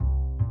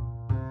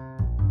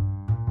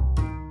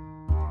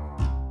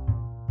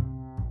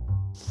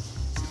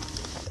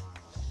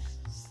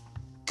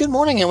Good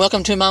morning and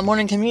welcome to my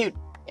morning commute.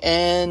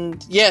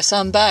 And yes,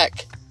 I'm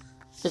back.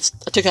 I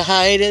took a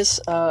hiatus.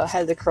 I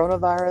had the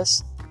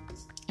coronavirus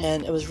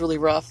and it was really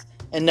rough.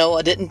 And no,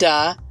 I didn't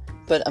die,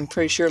 but I'm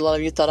pretty sure a lot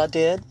of you thought I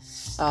did.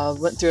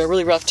 Went through a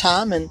really rough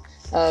time and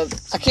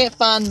I can't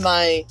find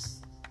my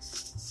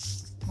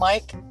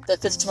mic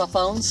that fits to my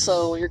phone,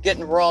 so you're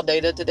getting raw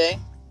data today.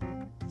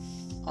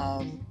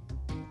 I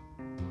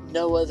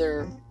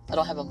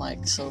don't have a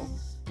mic, so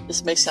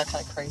this may sound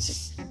kind of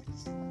crazy.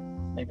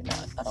 Maybe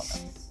not, I don't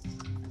know.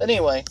 But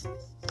anyway,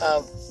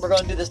 we're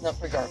going to do this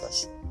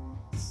regardless.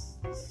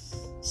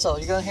 So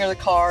you're going to hear the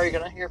car, you're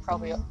going to hear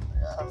probably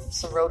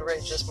some road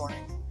rage this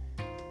morning.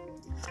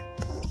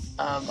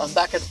 I'm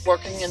back at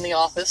working in the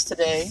office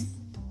today.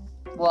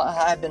 Well, I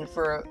have been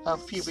for a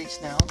few weeks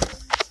now.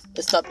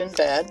 It's not been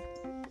bad,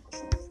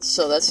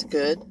 so that's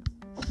good.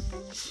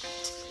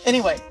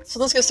 Anyway, so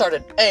let's get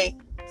started.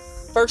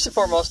 First and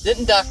foremost,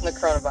 didn't die from the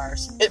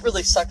coronavirus. It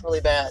really sucked really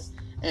bad.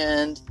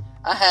 And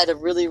I had a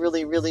really,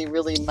 really, really,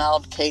 really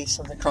mild case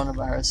of the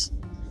coronavirus.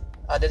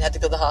 I didn't have to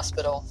go to the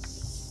hospital.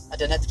 I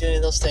didn't have to do any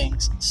of those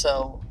things.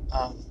 So,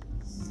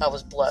 I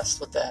was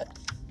blessed with that.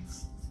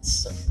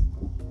 So,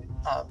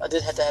 I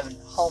did have to have a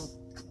home,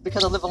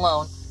 because I live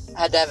alone,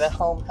 I had to have a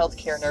home health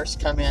care nurse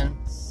come in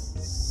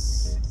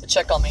to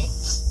check on me,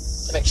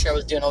 to make sure I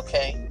was doing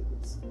okay.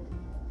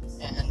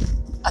 And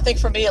I think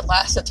for me, it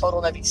lasted a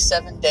total maybe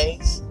 7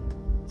 days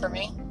for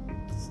me.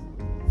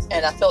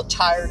 And I felt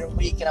tired and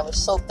weak, and I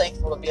was so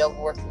thankful to be able to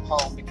work from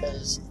home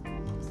because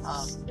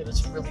it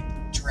was really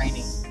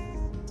draining.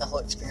 The whole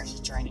experience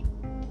was draining.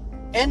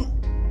 And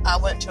I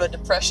went to a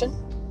depression,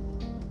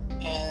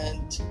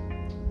 and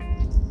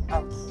I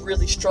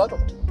really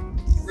struggled.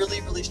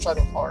 Really, really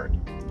struggled hard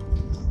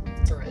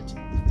through it.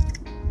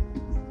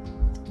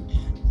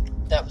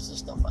 And that was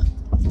just no fun.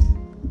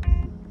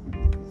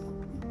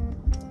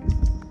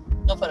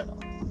 No fun at all.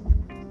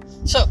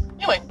 So,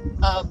 anyway,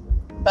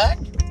 back.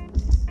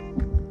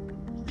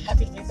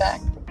 Happy to be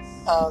back.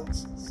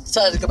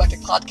 Decided to go back to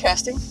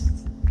podcasting,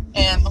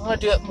 and I'm going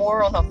to do it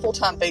more on a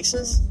full-time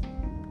basis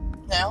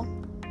now.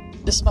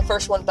 This is my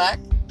first one back.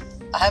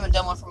 I haven't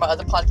done one for my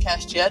other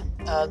podcast yet.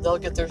 They'll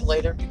get theirs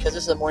later because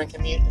this is a morning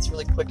commute. It's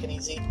really quick and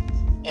easy,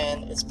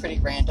 and it's pretty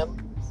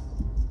random.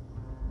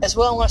 As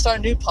well, I want to start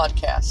a new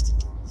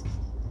podcast.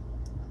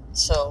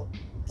 So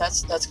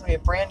that's going to be a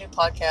brand new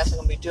podcast. I'm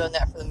going to be doing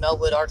that for the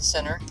Melwood Arts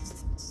Center.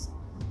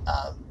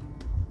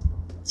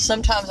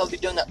 Sometimes I'll be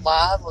doing that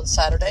live on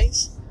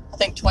Saturdays. I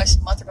think twice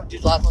a month we're going to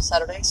do live on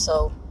Saturdays.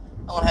 So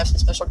I'm going to have some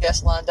special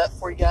guests lined up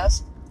for you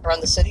guys around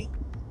the city.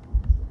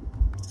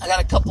 I got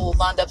a couple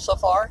lined up so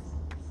far.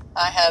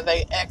 I have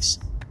a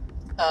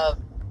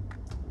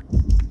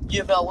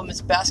U of L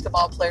women's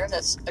basketball player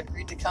that's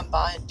agreed to come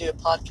by and do a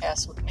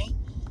podcast with me.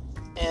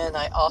 And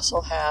I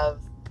also have,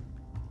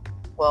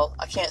 well,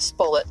 I can't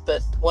spoil it,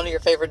 but one of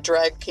your favorite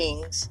drag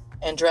kings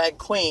and drag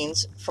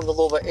queens from the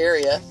Louisville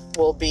area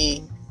will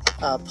be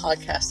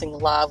podcasting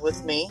live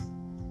with me.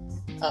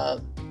 I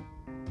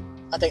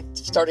think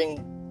starting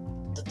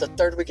the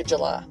third week of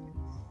July.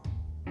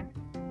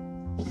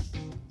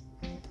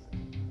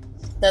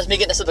 That's me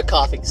getting a sip of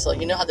coffee, so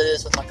you know how that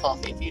is with my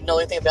coffee. If you know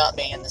anything about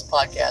me in this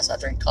podcast, I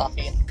drink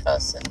coffee and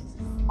cuss and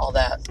all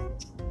that.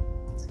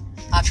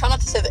 I try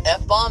not to say the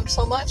F-bomb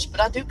so much,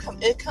 but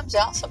it comes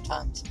out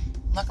sometimes.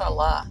 I'm not gonna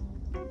lie.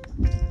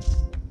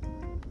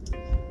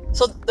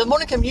 So the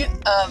morning commute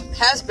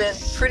has been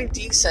pretty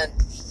decent.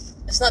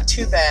 It's not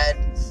too bad.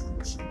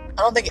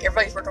 I don't think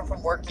everybody's working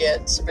from work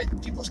yet. So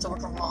people are still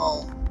working from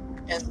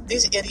home. And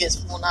these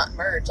idiots will not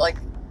merge. Like,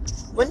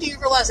 when do you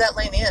realize that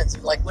lane ends?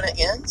 Like, when it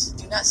ends?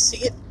 Do you not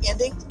see it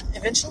ending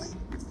eventually?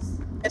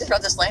 They just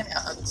run this lane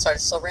out. I'm sorry,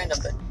 it's so random,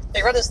 but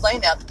they run this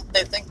lane out.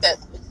 They think that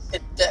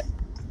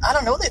I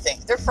don't know what they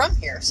think. They're from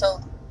here,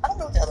 so I don't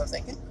know what the hell they're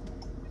thinking.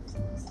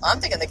 I'm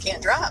thinking they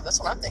can't drive. That's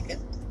what I'm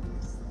thinking.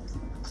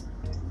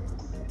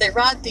 They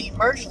ride the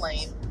merge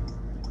lane,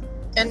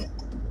 and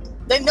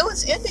they know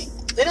it's ending.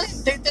 They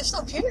just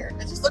don't care.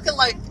 They're just looking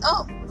like,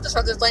 oh, we'll just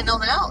run this lane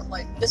on out.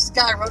 Like, this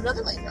guy rode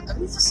another lane. I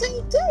mean, it's the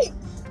same thing.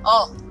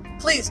 Oh,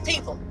 please,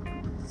 people.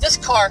 This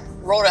car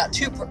rolled out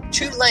two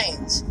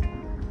lanes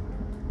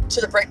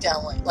to the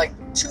breakdown lane. Like,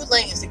 2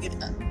 lanes to get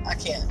done. I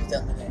can't do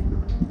that today.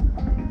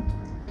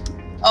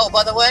 Oh,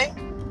 by the way,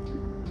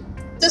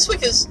 this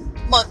week is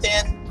month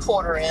end,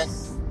 quarter end.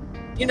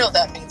 You know what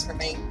that means for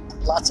me.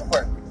 Lots of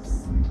work.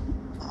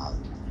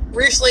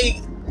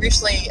 Recently,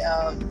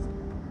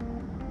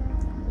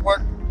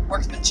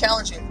 work's been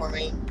challenging for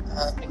me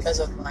because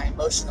of my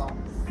emotional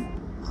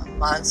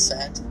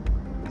mindset.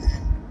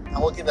 And I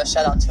will give a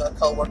shout out to a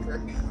coworker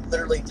who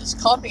literally just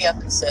called me up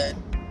and said,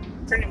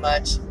 pretty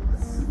much,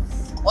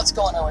 what's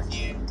going on with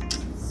you?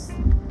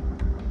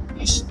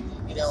 You should,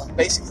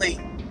 basically,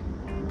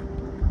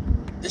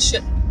 this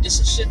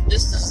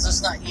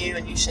is not you,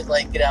 and you should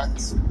get out of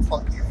this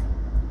funk here.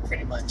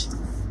 Pretty much,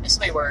 in so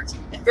many words,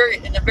 in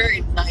a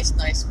very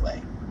nice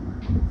way.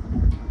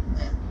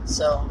 And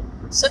so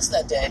since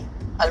that day,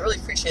 I really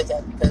appreciate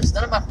that because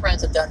none of my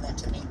friends have done that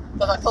to me,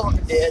 but my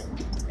coworker did,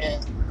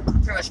 and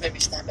pretty much made me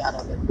snap out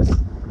of it.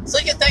 So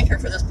you can thank her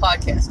for this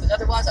podcast, because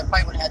otherwise I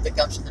probably wouldn't have the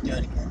gumption to do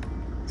it again.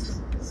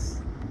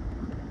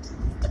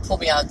 To pull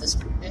me out of this.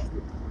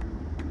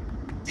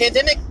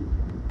 Pandemic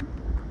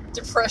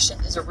depression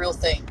is a real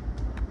thing.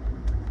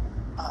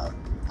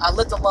 I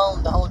lived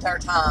alone the whole entire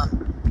time.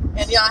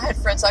 And yeah, I had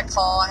friends I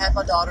call, I have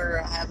my daughter,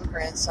 I have a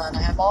grandson,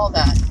 I have all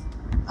that.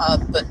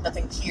 But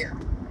nothing here.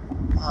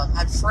 I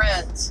had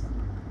friends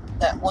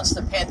that once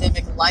the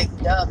pandemic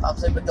lightened up, I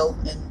was able to go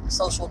and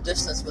social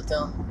distance with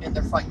them in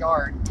their front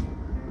yard,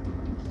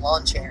 in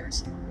lawn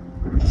chairs.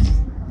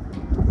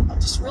 I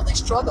just really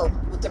struggled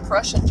with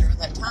depression during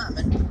that time,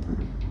 and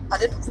I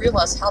didn't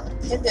realize how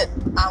dependent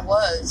I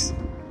was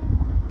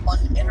on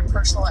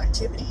interpersonal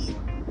activity,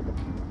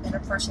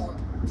 interpersonal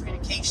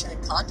communication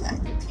and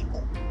contact with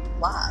people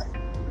live.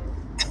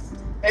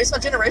 Maybe it's a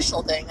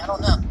generational thing, I don't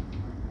know.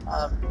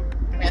 I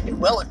do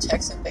well with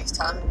text and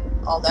FaceTime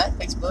and all that,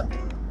 Facebook,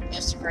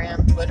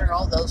 Instagram, Twitter,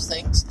 all those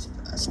things,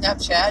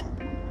 Snapchat,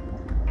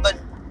 but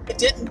it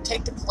didn't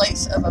take the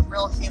place of a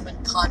real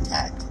human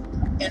contact,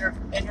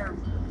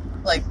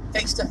 like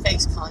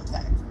face-to-face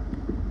contact.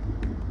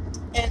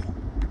 And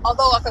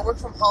although I could work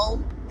from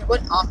home, it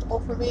wasn't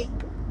optimal for me.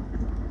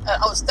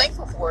 I was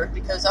thankful for it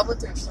because I went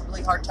through some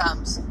really hard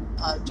times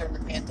during the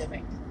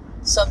pandemic.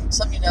 Some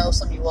you know,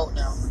 some you won't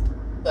know,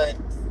 but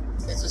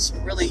it's just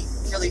really,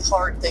 really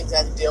hard things I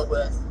had to deal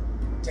with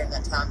during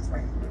that time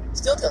frame.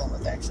 Still dealing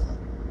with, actually.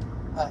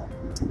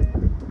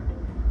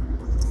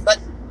 But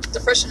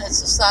depression has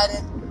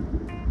subsided,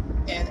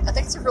 and I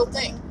think it's a real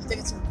thing. I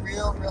think it's a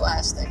real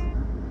ass thing.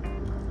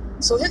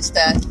 So hence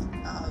that,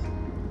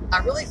 I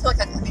really feel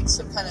like I need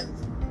some kind of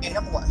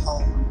animal at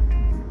home.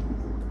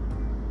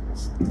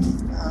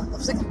 I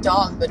was thinking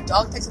dog, but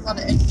dog takes a lot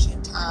of energy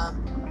and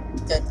time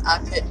that I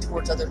put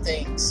towards other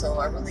things, so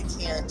I really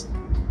can't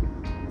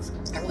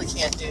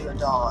do a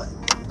dog.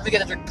 Let me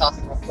get a drink of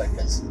coffee real quick,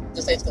 because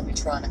this thing's going to be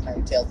trying to kind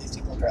of tell these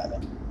people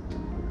driving.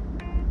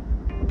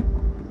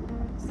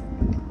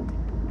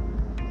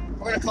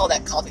 We're going to call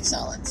that coffee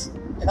silence.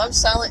 If I'm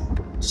silent,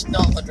 just know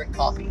I'm going to drink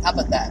coffee. How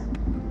about that?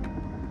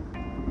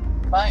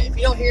 Right? If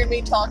you don't hear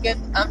me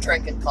talking, I'm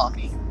drinking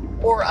coffee.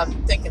 Or I'm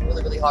thinking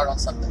really, really hard on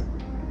something.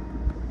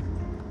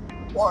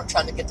 Or I'm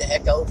trying to get the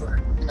heck over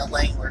in a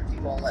lane where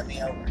people won't let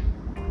me over.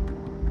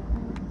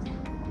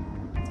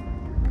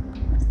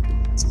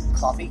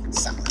 Coffee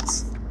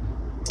silence.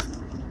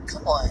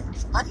 Come on.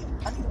 I need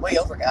way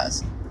over,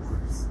 guys.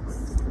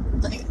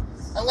 I'm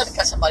going to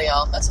cut somebody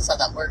off. That's just how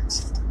that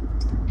works.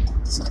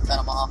 Just going to cut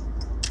them off.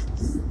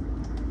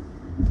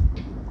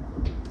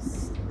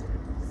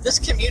 This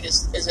commute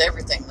is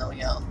everything, though,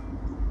 yo.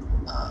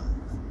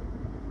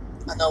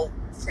 I know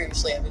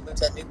previously we moved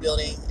to a new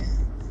building,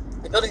 and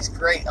the building's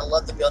great. I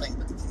love the building,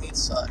 but the commute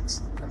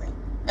sucks for me.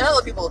 And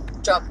other people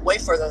drive way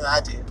further than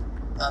I do.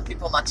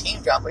 People on my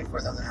team drive way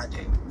further than I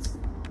do.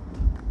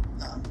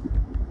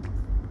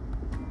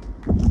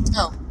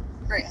 Oh,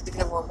 great. I have to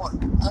get one more.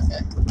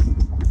 Okay.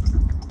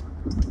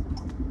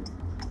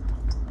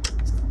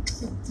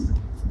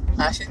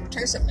 I should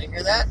return something. You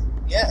hear that?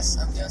 Yes,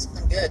 I'm doing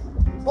something good.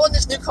 Well, in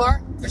this new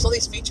car, there's all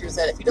these features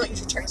that if you don't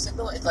use your turn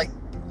signal, it, like,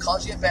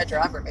 calls you a bad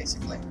driver,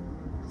 basically.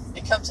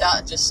 It comes out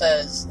and just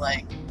says,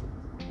 like,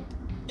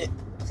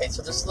 okay,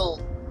 so this little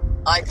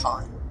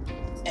icon,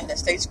 and it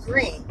stays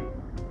green.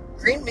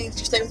 Green means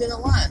you stay within the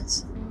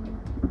lines.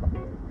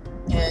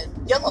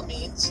 And yellow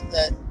means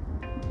that,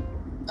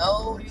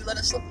 oh, you let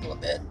it slip a little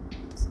bit.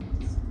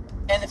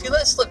 And if you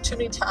let it slip too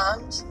many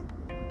times,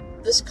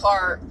 this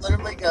car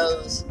literally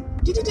goes,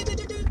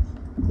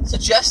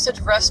 suggested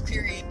rest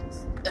period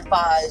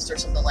advised, or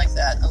something like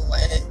that. And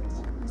it,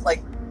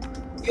 like,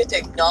 you have to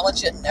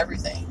acknowledge it and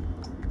everything.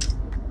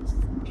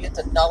 You have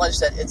to acknowledge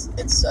that it's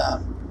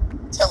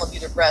telling you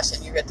to rest,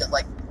 and you have to,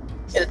 like,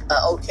 hit an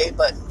OK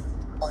button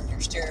on your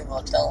steering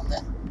wheel, tell them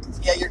that,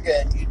 yeah, you're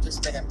good, you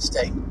just made a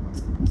mistake.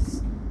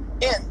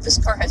 And this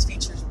car has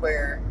features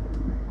where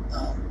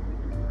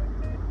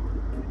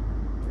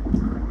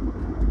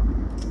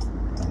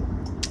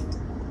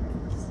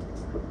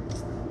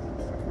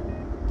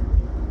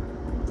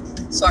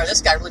sorry,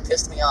 this guy really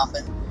pissed me off,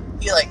 and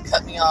he, like,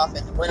 cut me off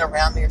and went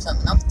around me or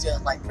something. I'm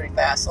doing, like, pretty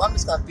fast, so I'm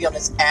just going to be on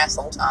his ass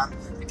the whole time,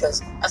 because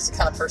that's the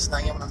kind of person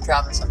I am when I'm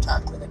driving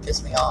sometimes, when they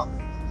piss me off.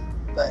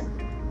 But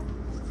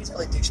he's a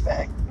really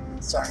douchebag.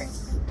 Sorry.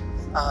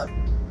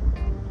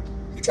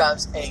 He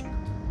drives a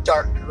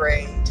dark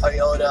gray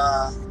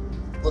Toyota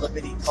little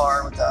bitty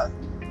car with a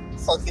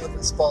funky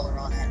looking spoiler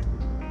on it.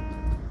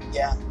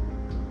 Yeah.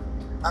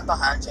 I'm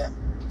behind you.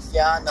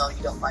 Yeah, I know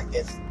you don't like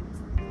it.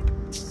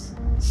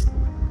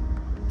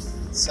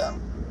 So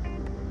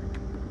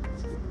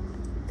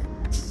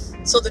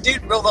the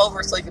dude rolled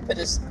over so he could put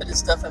his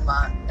stuff in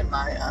my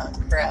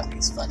crap.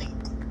 He's funny.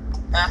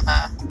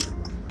 Haha.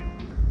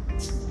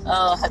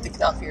 Oh, I had to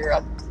get off here.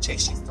 I'll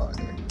chase you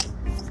farther.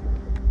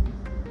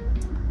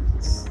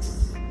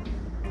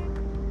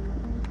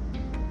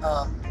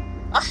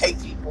 I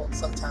hate people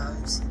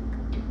sometimes.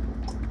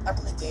 I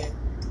really do.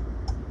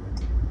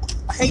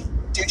 I hate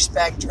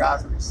douchebag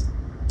drivers.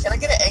 Can I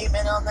get an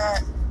amen on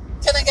that?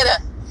 Can I get a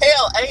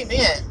hell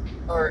amen?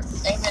 or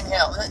amen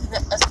hell.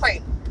 That's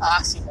probably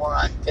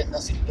oxymoron putting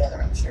those two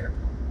together, I'm sure.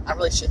 I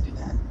really shouldn't do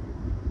that.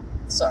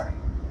 Sorry.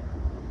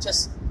 We're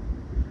just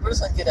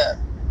going to get a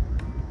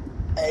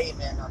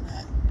amen on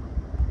that.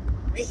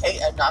 We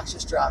hate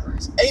obnoxious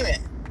drivers.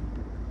 Amen.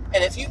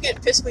 And if you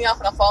piss me off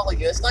and I follow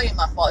you, it's not even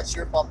my fault, it's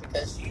your fault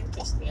because you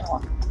pissed me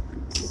off.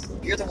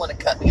 You're the one that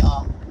cut me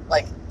off.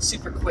 Like,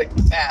 super quick,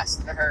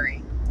 fast, in a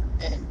hurry.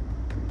 And,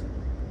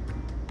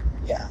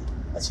 yeah,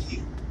 that's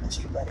you. That's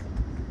you, buddy.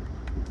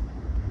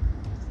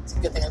 It's a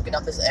good thing I'm getting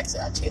off this exit.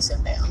 I chase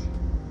him down.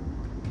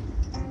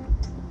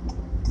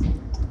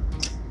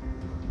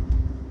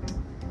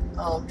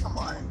 Oh, come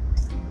on.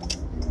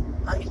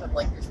 I use my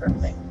blinkers for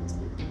everything.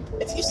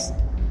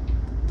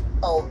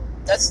 Oh,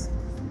 that's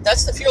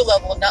the fuel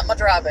level, not my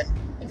driving.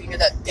 If you hear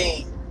that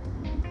ding,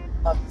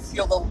 my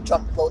fuel level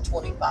dropped below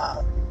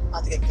 25. I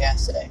have to get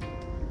gas today.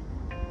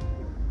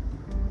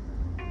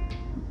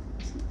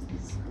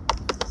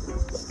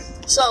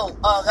 So,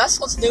 that's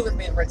what's new with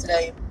me for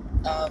today.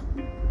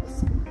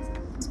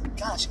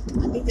 Gosh,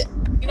 I need it.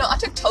 I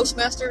took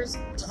Toastmasters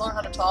to learn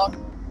how to talk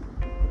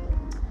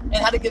and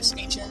how to give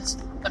speeches.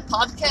 And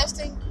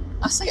podcasting,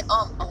 I say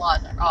a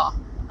lot.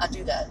 I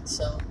do that.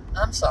 So,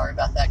 I'm sorry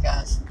about that,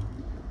 guys.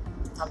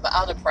 I'm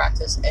out of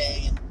practice.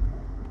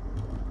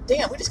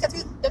 Damn, we just got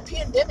through the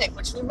pandemic,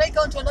 which we may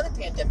go into another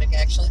pandemic,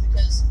 actually,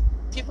 because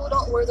people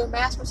don't wear their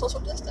masks for social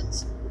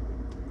distance.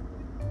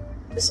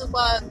 This is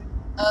why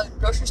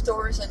grocery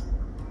stores and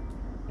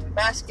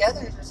mass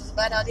gatherings is a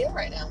bad idea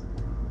right now.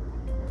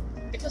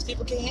 Because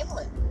people can't handle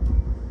it.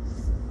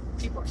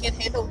 People can't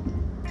handle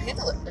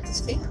it. They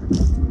just can't.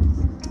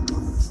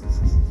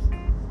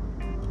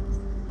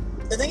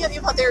 The thing of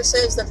you out there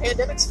says the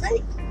pandemic's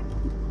fake.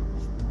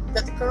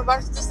 That the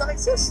coronavirus does not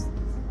exist.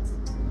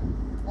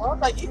 Well, I don't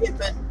know about you,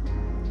 but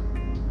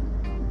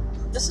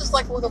this is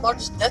like one of the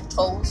largest death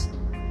tolls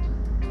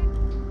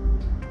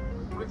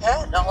we've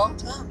had in a long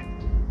time.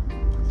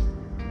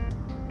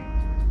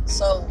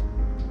 So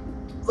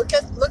look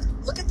at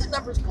the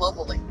numbers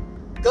globally.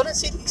 Go to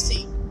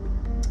CDC.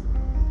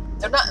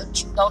 They're not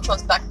Donald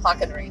Trump's back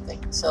pocket or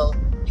anything, so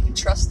you can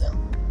trust them.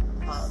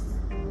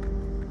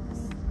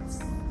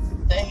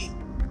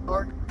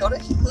 Or go to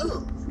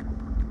WHO,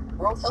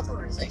 World Health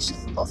Organization.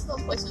 Both of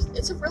those places,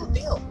 it's a real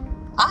deal.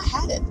 I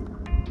had it.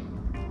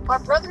 My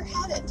brother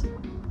had it.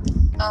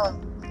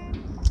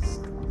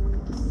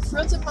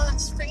 Friends of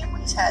mine's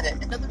families had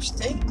it in other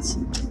states.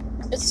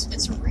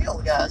 It's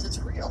real, guys. It's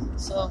real.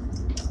 So,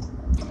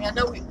 I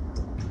know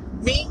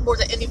me more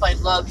than anybody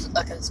loves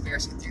a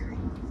conspiracy theory.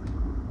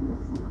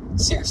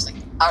 Seriously,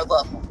 I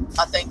love them.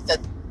 I think that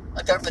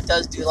the government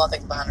does do a lot of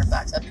things behind our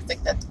backs. I do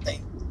think that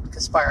they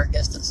conspire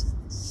against us.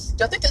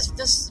 Do I think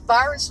this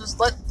virus was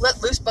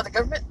let loose by the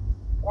government,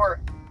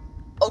 or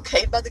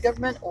okayed by the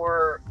government,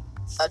 or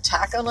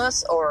attack on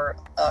us, or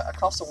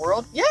across the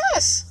world?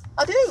 Yes,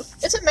 I do.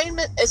 It's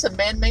a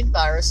man-made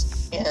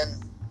virus,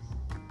 and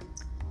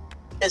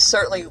it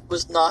certainly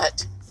was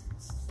not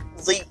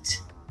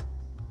leaked,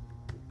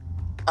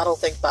 I don't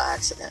think, by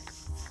accident.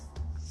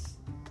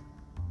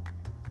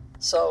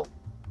 So,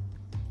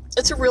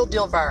 it's a real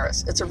deal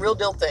virus. It's a real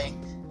deal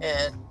thing,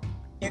 and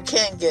you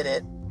can get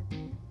it.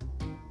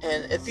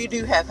 And if you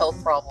do have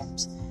health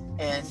problems,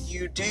 and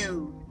you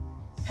do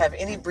have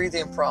any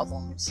breathing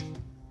problems,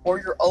 or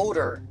you're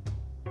older,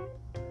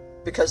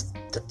 because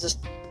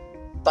just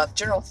by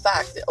general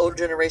fact, the older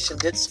generation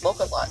did smoke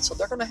a lot, so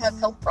they're going to have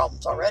health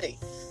problems already.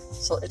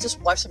 So it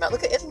just wipes them out.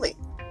 Look at Italy.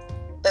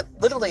 That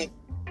literally,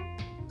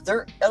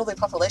 their elderly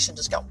population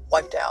just got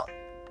wiped out.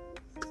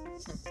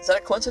 Is that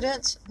a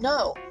coincidence?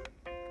 No.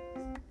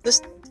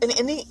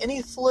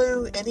 Any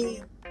flu,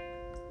 any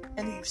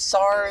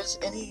SARS,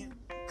 any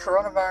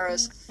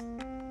coronavirus,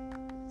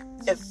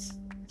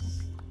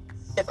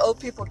 if old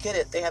people get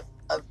it, they have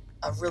a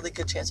really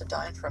good chance of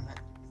dying from it.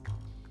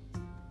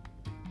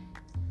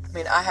 I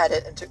mean, I had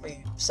it and it took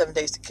me 7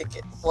 days to kick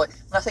it. Like,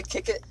 when I say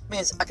kick it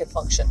means I could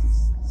function.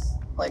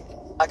 Like,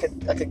 I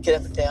could get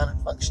up and down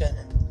and function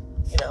and,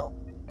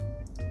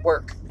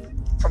 work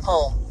from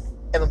home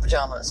in my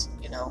pajamas,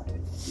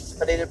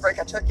 If I needed a break,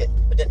 I took it.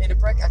 If I didn't need a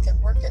break, I kept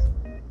working.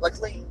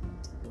 Luckily,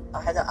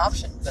 I had that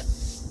option, but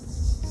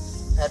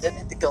I didn't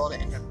have to go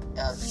in and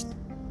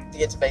be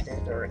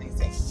intubated or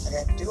anything. I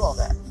didn't have to do all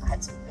that. I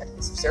had to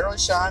get some steroid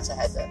shots. I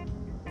had to,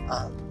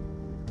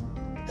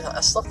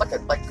 I slept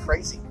like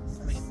crazy.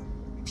 I mean,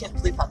 you can't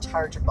believe how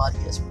tired your body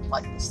is from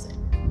fighting this thing.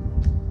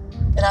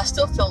 And I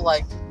still feel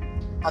like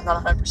I'm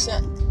not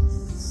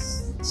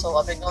 100%. So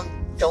I've been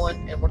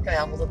going and working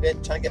out a little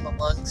bit, trying to get my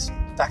lungs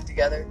back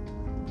together.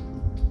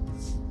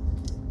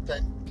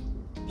 But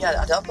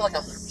yeah, I don't feel like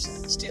I'm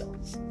 100% still.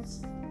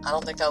 I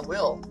don't think I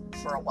will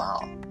for a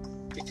while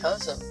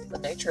because of the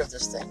nature of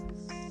this thing.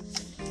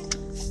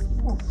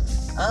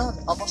 I'm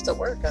almost at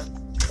work.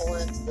 I'm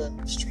pulling into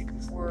the street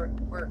before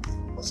work.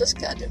 What's this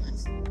guy doing?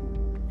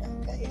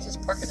 Okay, he's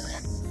just parking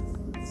there.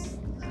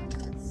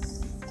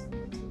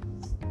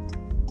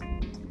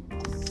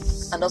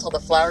 I notice all the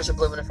flowers are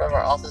blooming in front of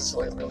our office. It's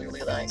really, really,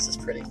 really nice. It's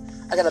pretty.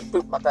 I gotta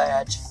boot my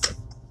badge.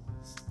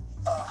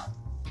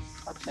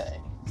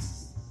 Okay.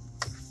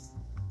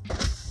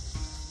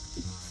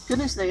 Good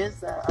news today is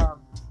that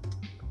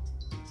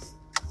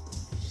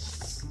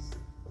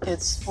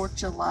it's 4th of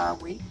July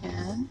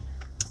weekend,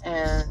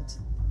 and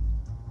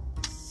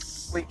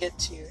we get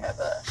to have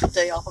a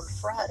day off on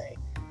Friday.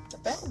 The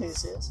bad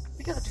news is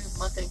we got to do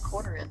month end,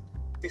 quarter end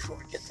before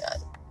we get that.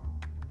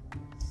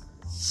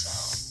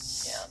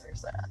 So yeah,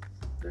 there's that.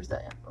 There's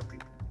that info,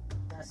 people.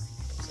 That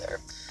goes there.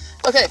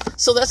 Okay,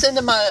 so that's the end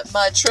of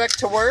my trek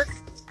to work.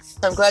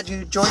 I'm glad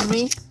you joined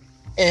me,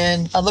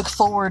 and I look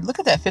forward. Look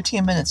at that,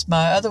 15 minutes.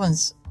 My other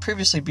ones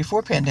previously,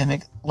 before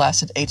pandemic,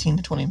 lasted 18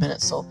 to 20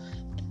 minutes, so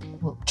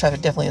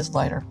traffic definitely is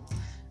lighter.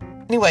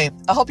 Anyway,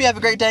 I hope you have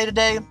a great day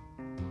today.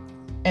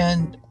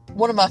 And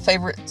one of my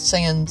favorite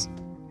sayings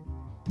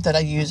that I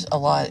use a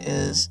lot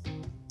is,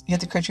 you have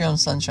to create your own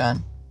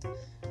sunshine.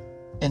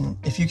 And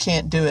if you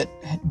can't do it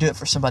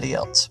for somebody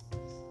else.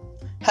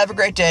 Have a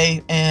great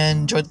day and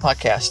enjoy the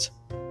podcast.